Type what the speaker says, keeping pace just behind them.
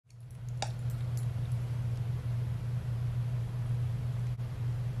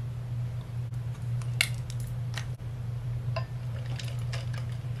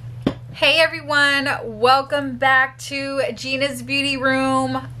Hey everyone, welcome back to Gina's Beauty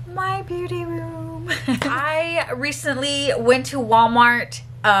Room, my beauty room. I recently went to Walmart,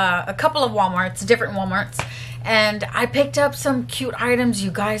 a couple of Walmarts, different Walmarts, and I picked up some cute items. You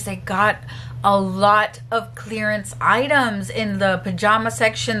guys, I got a lot of clearance items in the pajama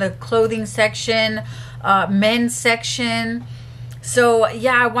section, the clothing section, men's section. So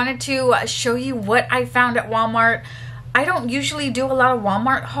yeah, I wanted to show you what I found at Walmart. I don't usually do a lot of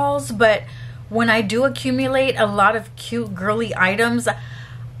Walmart hauls, but when I do accumulate a lot of cute girly items,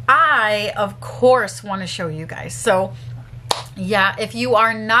 I of course want to show you guys. So yeah, if you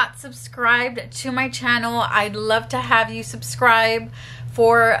are not subscribed to my channel, I'd love to have you subscribe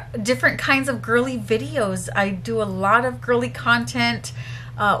for different kinds of girly videos. I do a lot of girly content,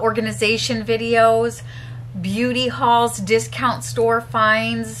 organization videos, beauty hauls, discount store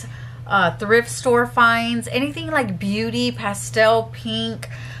finds, thrift store finds, anything like beauty, pastel, pink,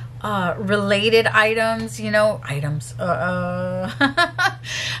 related items, you know,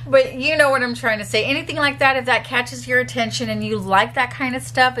 but you know what I'm trying to say. Anything like that, if that catches your attention and you like that kind of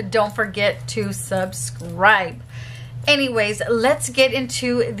stuff, don't forget to subscribe. Anyways, let's get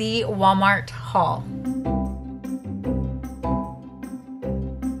into the Walmart haul.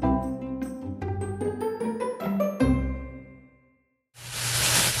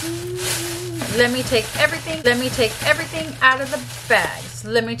 Let me take everything out of the bags.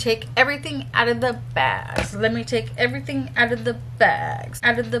 Let me take everything out of the bags. Let me take everything out of the bags.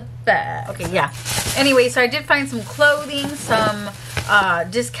 Okay, yeah. Anyway, so I did find some clothing, some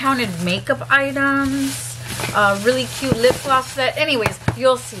discounted makeup items, really cute lip gloss set. Anyways,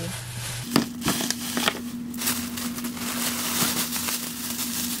 you'll see.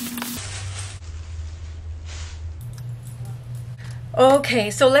 Okay,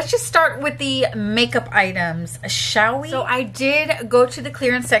 so let's just start with the makeup items, shall we? So I did go to the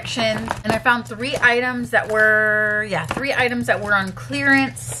clearance section and I found three items that were on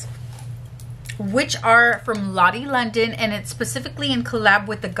clearance, which are from Lottie London, and it's specifically in collab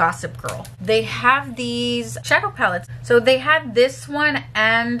with the Gossip Girl. They have these shadow palettes. So they had this one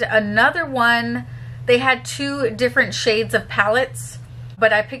and another one. They had two different shades of palettes,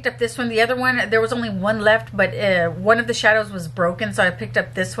 but I picked up this one. The other one, there was only one left, but one of the shadows was broken, so I picked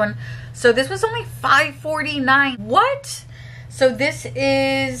up this one. So this was only $5.49. What? So this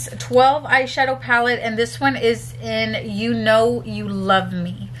is 12 eyeshadow palette, and this one is in You Know You Love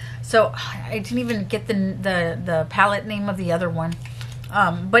Me. So I didn't even get the palette name of the other one.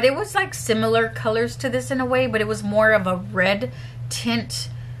 But it was like similar colors to this in a way, but it was more of a red tint,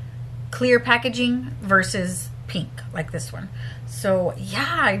 clear packaging versus pink like this one. So yeah,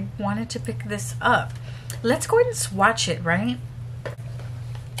 I wanted to pick this up. Let's go ahead and swatch it, right?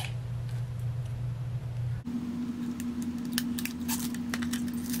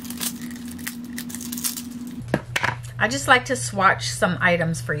 I just like to swatch some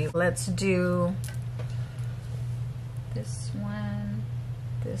items for you. Let's do this one,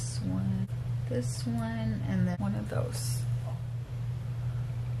 this one, this one, and then one of those.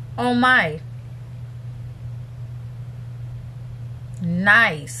 Oh my.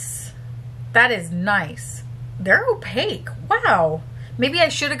 Nice. That is nice. They're opaque. Wow. Maybe I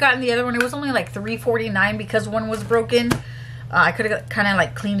should have gotten the other one. It was only like $3.49 because one was broken. I could have kind of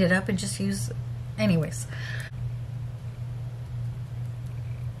like cleaned it up and just used. Anyways.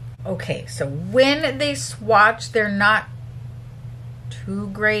 Okay, so when they swatch, they're not too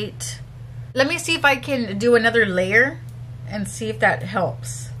great. Let me see if I can do another layer and see if that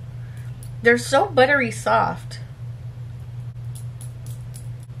helps. They're so buttery soft.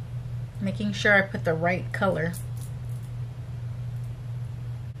 Making sure I put the right color.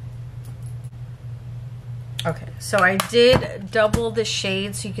 Okay, so I did double the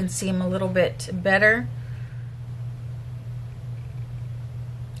shade so you can see them a little bit better.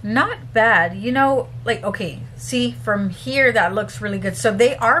 Not bad, you know, like, okay, see from here that looks really good. So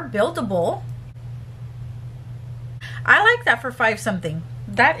they are buildable. I like that for $5 something.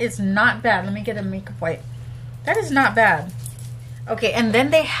 That is not bad. Let me get a makeup wipe. That is not bad. Okay, and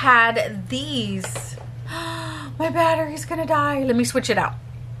then they had these. My battery's gonna die. Let me switch it out.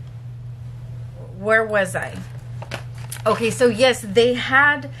 Where was I? Okay, so yes, they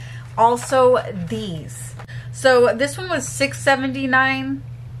had also these. So this one was $6.79,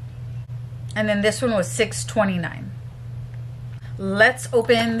 and then this one was $6.29. Let's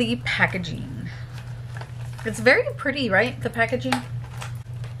open the packaging. It's very pretty, right? The packaging.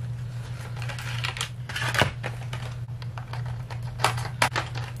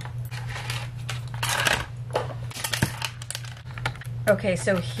 Okay,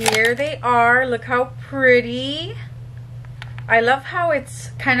 so here they are. Look how pretty. I love how it's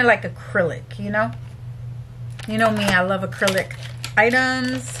kind of like acrylic, you know? You know me, I love acrylic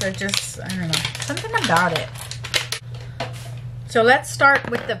items. They're just, I don't know, something about it. So let's start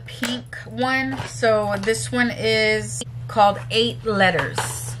with the pink one. So this one is called 8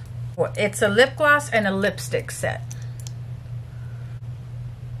 Letters. It's a lip gloss and a lipstick set.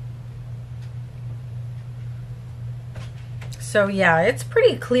 So yeah, it's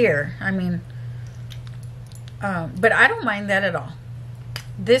pretty clear. I mean, but I don't mind that at all.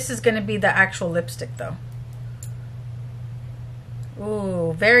 This is going to be the actual lipstick though.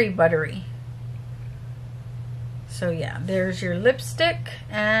 Ooh, very buttery. So yeah, there's your lipstick,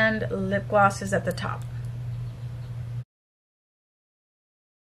 and lip gloss is at the top.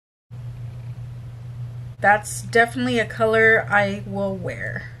 That's definitely a color I will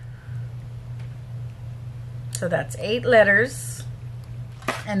wear. So that's 8 Letters.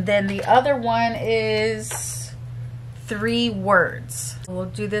 And then the other one is 3 Words. We'll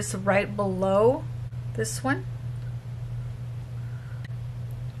do this right below this one.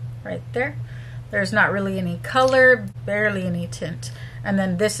 Right there. There's not really any color, barely any tint. And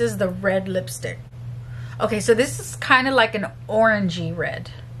then this is the red lipstick. Okay, so this is kind of like an orangey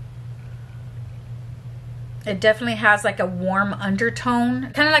red. It definitely has like a warm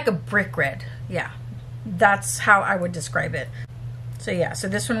undertone, kind of like a brick red. Yeah, that's how I would describe it. So yeah, so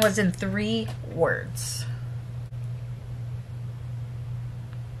this one was in 3 words.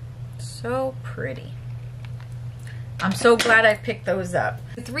 So pretty. I'm so glad I picked those up.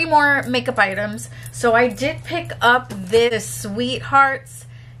 3 more makeup items. So I did pick up this Sweethearts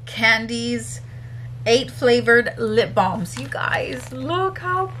Candies 8 flavored lip balms. You guys, look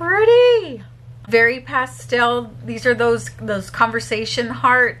how pretty. Very pastel. These are those conversation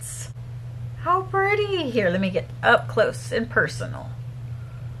hearts. How pretty. Here, let me get up close and personal.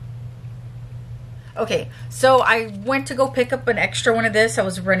 Okay, so I went to go pick up an extra one of this. I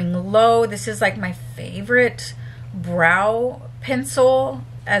was running low. This is like my favorite brow pencil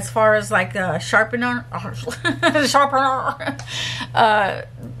as far as like a sharpener,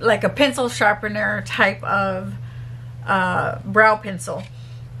 like a pencil sharpener type of brow pencil.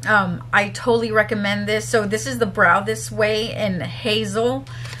 I totally recommend this. So this is the Brow This Way in Hazel.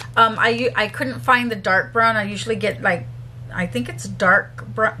 I couldn't find the dark brown. I usually get like, I think it's dark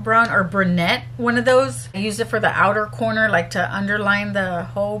brown or brunette, one of those. I use it for the outer corner, like to underline the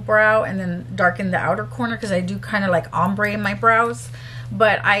whole brow and then darken the outer corner, because I do kind of like ombre in my brows.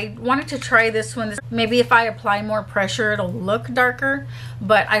 But I wanted to try this one. Maybe if I apply more pressure, it'll look darker.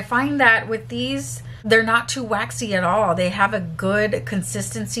 But I find that with these, they're not too waxy at all. They have a good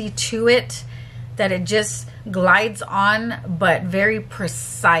consistency to it, that it just glides on, but very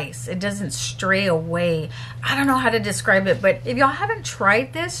precise. It doesn't stray away. I don't know how to describe it, but if y'all haven't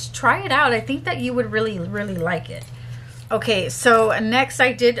tried this, try it out. I think that you would really, really like it. Okay, so next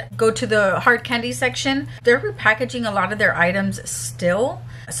I did go to the hard candy section. They're repackaging a lot of their items still.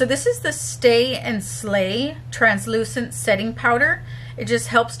 So this is the Stay and Slay Translucent Setting Powder. It just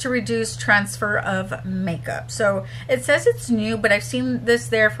helps to reduce transfer of makeup. So it says it's new, but I've seen this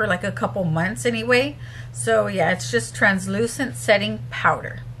there for like a couple months anyway. So yeah, it's just translucent setting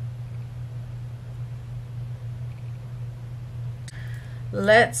powder.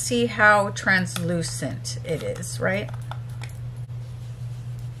 Let's see how translucent it is, right?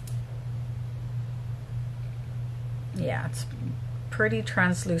 Yeah, it's pretty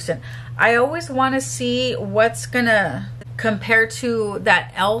translucent. I always want to see what's gonna compare to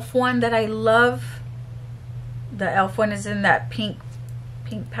that e.l.f. one that I love. The e.l.f. one is in that pink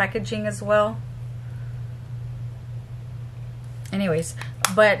packaging as well. Anyways,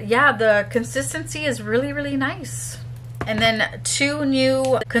 but yeah, the consistency is really, really nice. And then 2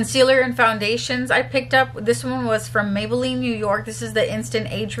 new concealer and foundations I picked up. This one was from Maybelline, New York. This is the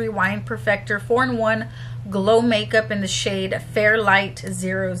Instant Age Rewind Perfector 4-in-1 Glow Makeup in the shade Fair Light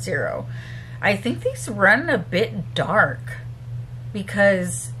 00. I think these run a bit dark,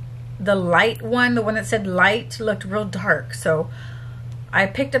 because the light one, the one that said light, looked real dark. So I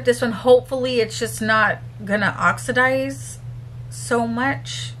picked up this one. Hopefully it's just not gonna oxidize so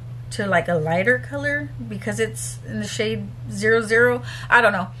much to like a lighter color, because it's in the shade 00. I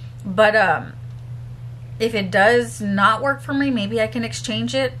don't know, but if it does not work for me, maybe I can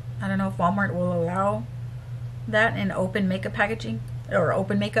exchange it. I don't know if Walmart will allow that in open makeup packaging or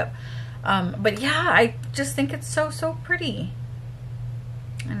open makeup. But yeah, I just think it's so pretty,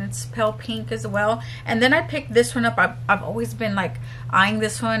 and it's pale pink as well. And then I picked this one up. I've always been like eyeing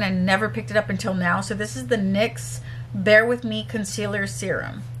this one and never picked it up until now. So this is the NYX Bare With Me Concealer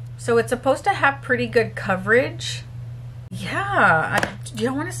Serum. So it's supposed to have pretty good coverage. Yeah, do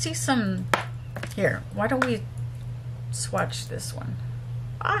y'all want to see some? Here, why don't we swatch this one.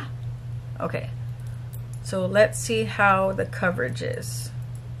 Okay, so let's see how the coverage is.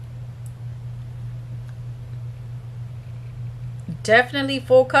 Definitely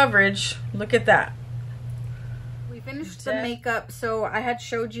full coverage. Look at that. We finished the makeup, so I had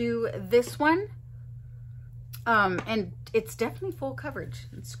showed you this one, and it's definitely full coverage.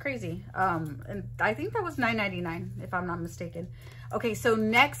 It's crazy. And I think that was $9.99 if I'm not mistaken. Okay, so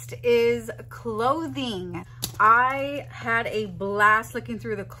next is clothing. I had a blast looking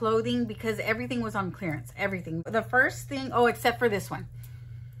through the clothing because everything was on clearance. Everything. The first thing, oh, except for this one.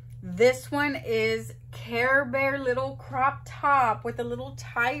 This one is Care Bear little crop top with a little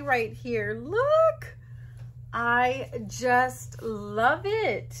tie right here. Look, I just love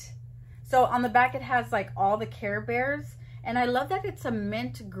it. So on the back it has like all the Care Bears, and I love that it's a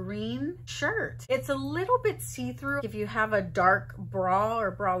mint green shirt. It's a little bit see-through. If you have a dark bra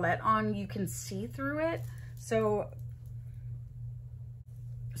or bralette on, you can see through it. So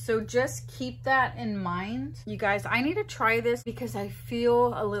just keep that in mind. You guys, I need to try this because I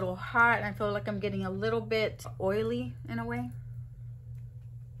feel a little hot and I feel like I'm getting a little bit oily in a way.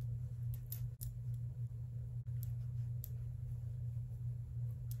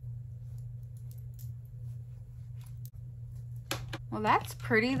 Well, that's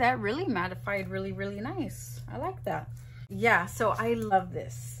pretty. That really mattified really, really nice. I like that. Yeah, so I love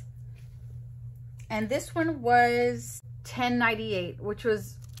this. And this one was $10.98, which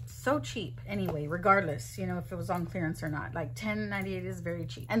was so cheap anyway, regardless, you know, if it was on clearance or not. Like $10.98 is very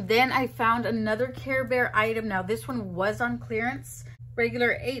cheap. And then I found another Care Bear item. Now this one was on clearance.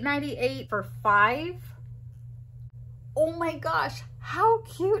 Regular $8.98 for 5. Oh my gosh, how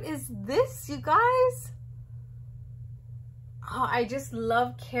cute is this, you guys? Oh, I just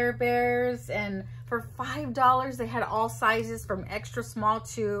love Care Bears, and for $5 they had all sizes from extra small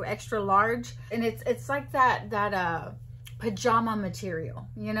to extra large, and it's like that pajama material,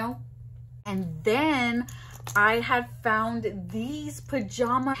 you know. And then I have found these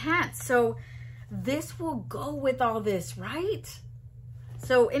pajama pants, so this will go with all this, right?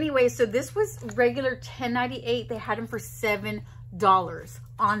 So anyway, so this was regular $10.98. They had them for $7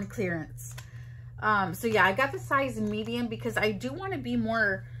 on clearance. So yeah, I got the size medium because I do want to be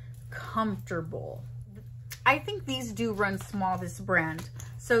more comfortable. I think these do run small, this brand.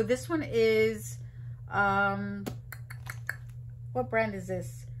 So this one is, what brand is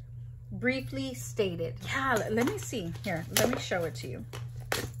this? Briefly Stated. Yeah, let me see. Here, let me show it to you.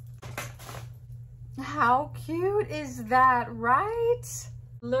 How cute is that, right?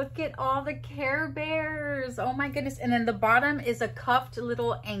 Look at all the Care Bears. Oh my goodness. And then the bottom is a cuffed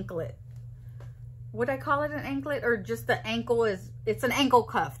little anklet. Would I call it an anklet, or just the ankle is, it's an ankle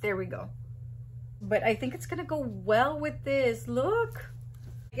cuff. There we go. But I think it's gonna go well with this. Look,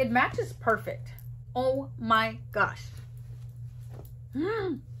 it matches perfect. Oh my gosh.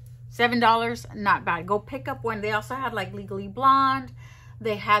 $7, not bad. Go pick up one. They also had like Legally Blonde.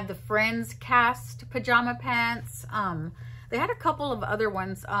 They had the Friends cast pajama pants. They had a couple of other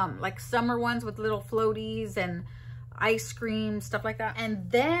ones, like summer ones with little floaties and ice cream, stuff like that. And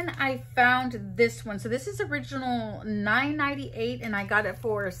then I found this one. So this is original $9.98 and I got it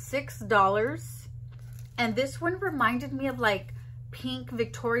for $6. And this one reminded me of like pink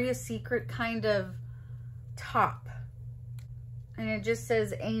Victoria's Secret kind of top. And it just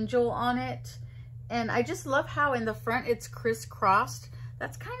says Angel on it. And I just love how in the front it's crisscrossed.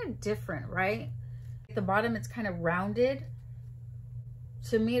 That's kind of different, right? At the bottom it's kind of rounded.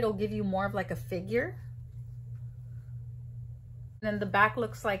 To me, it'll give you more of like a figure. And then the back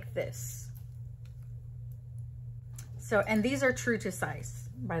looks like this. So, and these are true to size,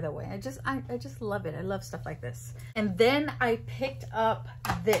 by the way. I just love it. I love stuff like this. And then I picked up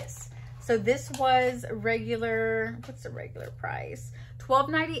this. So this was regular, what's the regular price?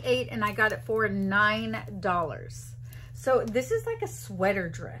 $12.98 and I got it for $9. So this is like a sweater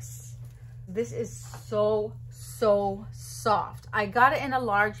dress. This is so soft. I got it in a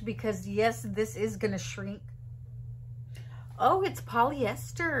large because yes, this is gonna shrink. Oh, it's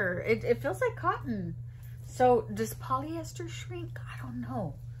polyester. It feels like cotton. So does polyester shrink? I don't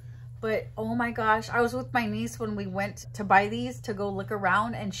know. But oh my gosh, I was with my niece when we went to buy these to go look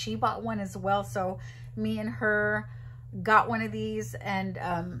around, and she bought one as well. So me and her got one of these, and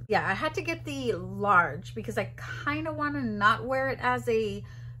yeah, I had to get the large because I kind of want to not wear it as a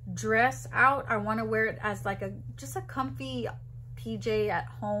dress out. I want to wear it as like just a comfy PJ at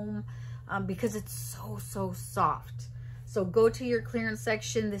home, because it's so soft. So go to your clearance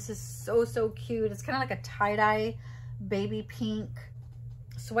section. This is so cute. It's kind of like a tie-dye baby pink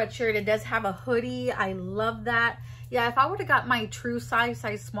sweatshirt. It does have a hoodie. I love that. Yeah, if I would have got my true size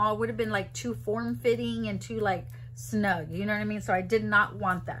small, it would have been like too form-fitting and too like snug, you know what I mean? So I did not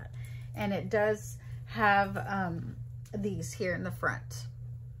want that. And it does have these here in the front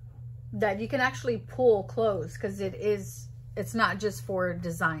that you can actually pull closed, because it's not just for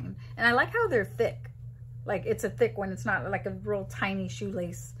design. And I like how they're thick. Like, it's a thick one. It's not like a real tiny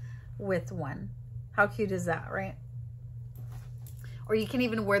shoelace with one. How cute is that, right? Or you can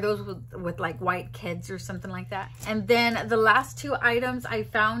even wear those with like white kids or something like that. And then the last two items I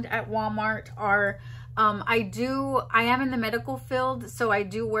found at Walmart are, I am in the medical field, so I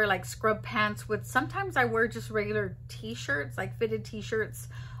do wear like scrub pants with, sometimes I wear just regular t-shirts, like fitted t-shirts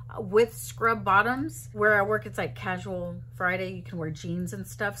with scrub bottoms. Where I work, it's like casual Friday, you can wear jeans and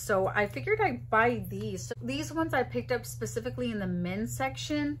stuff. So I figured I'd buy these. So these ones I picked up specifically in the men's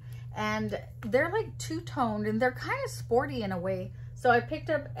section, and they're like two-toned and they're kind of sporty in a way. So I picked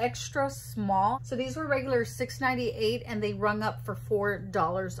up extra small. So these were regular $6.98 and they rung up for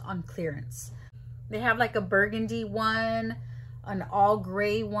 $4 on clearance. They have like a burgundy one, an all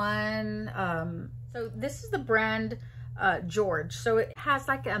gray one. So this is the brand George. So it has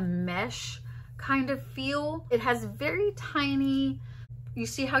like a mesh kind of feel. It has very tiny, you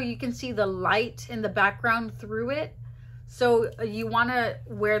see how you can see the light in the background through it. So you want to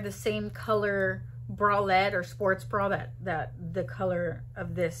wear the same color bralette or sports bra that the color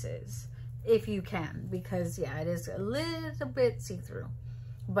of this is, if you can, because yeah, it is a little bit see-through.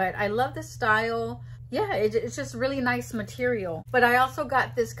 But I love the style. Yeah, it's just really nice material. But I also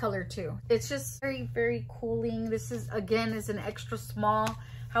got this color too. It's just very, very cooling. This is, again, is an extra small.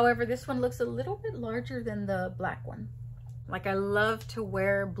 However, this one looks a little bit larger than the black one. Like, I love to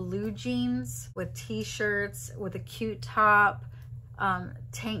wear blue jeans with t-shirts, with a cute top,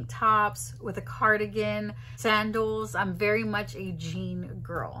 tank tops, with a cardigan, sandals. I'm very much a jean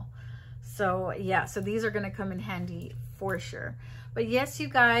girl. So yeah, so these are gonna come in handy for sure. But yes, you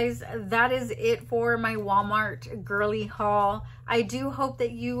guys, that is it for my Walmart girly haul. I do hope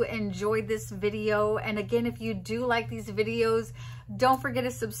that you enjoyed this video. And again, if you do like these videos, don't forget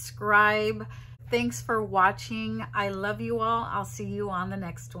to subscribe. Thanks for watching. I love you all. I'll see you on the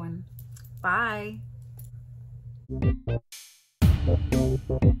next one. Bye.